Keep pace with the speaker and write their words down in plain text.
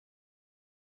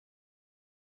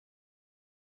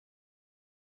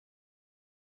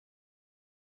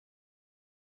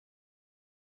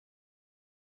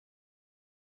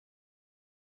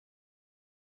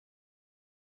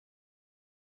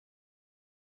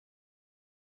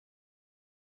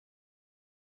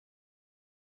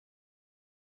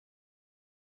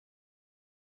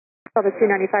Delta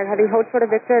 295 Heavy, hold short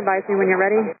of Victor, advise me when you're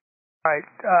ready. All right,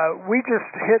 we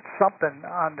just hit something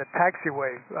on the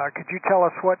taxiway. Could you tell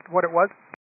us what it was?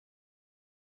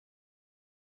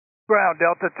 Ground,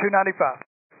 Delta 295.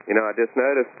 You know, I just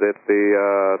noticed that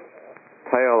the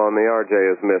tail on the RJ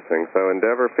is missing. So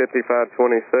Endeavor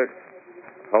 5526,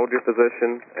 hold your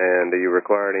position, and do you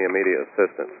require any immediate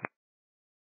assistance?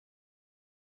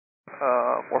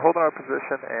 We're holding our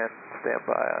position and stand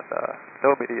by on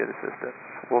no immediate assistance.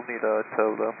 We'll need a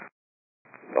tow though.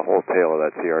 The whole tail of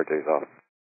that CRJ's off.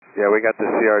 Yeah, we got the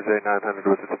CRJ-900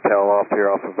 with its tail off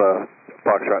here off of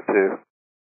Foxtrot 2.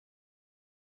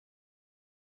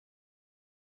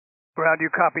 Ground,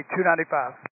 you copy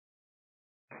 295.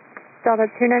 Delta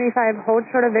 295, hold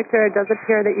short of Victor. It does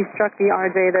appear that you struck the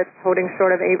RJ that's holding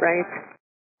short of 8 right.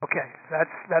 Okay,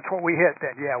 that's what we hit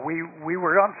then. Yeah, we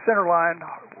were on center line.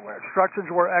 Instructions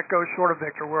were Echo short of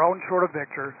Victor. We're holding short of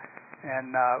Victor,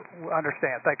 and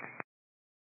understand. Thank you.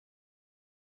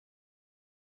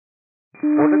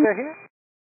 What did they hit?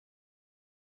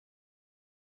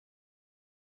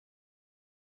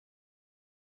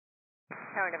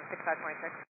 Tower number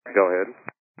 6526. Go ahead.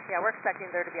 Yeah, we're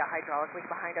expecting there to be a hydraulic leak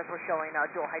behind us. We're showing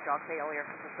dual hydraulic failure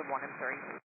from system 1 and 3.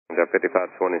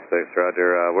 5526,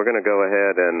 Roger. We're going to go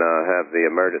ahead and have the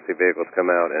emergency vehicles come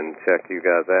out and check you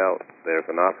guys out. There's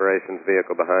an operations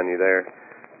vehicle behind you there.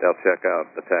 They'll check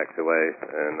out the taxiway,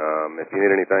 and if you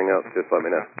need anything else, just let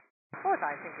me know. What was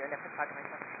I thinking?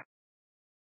 5526.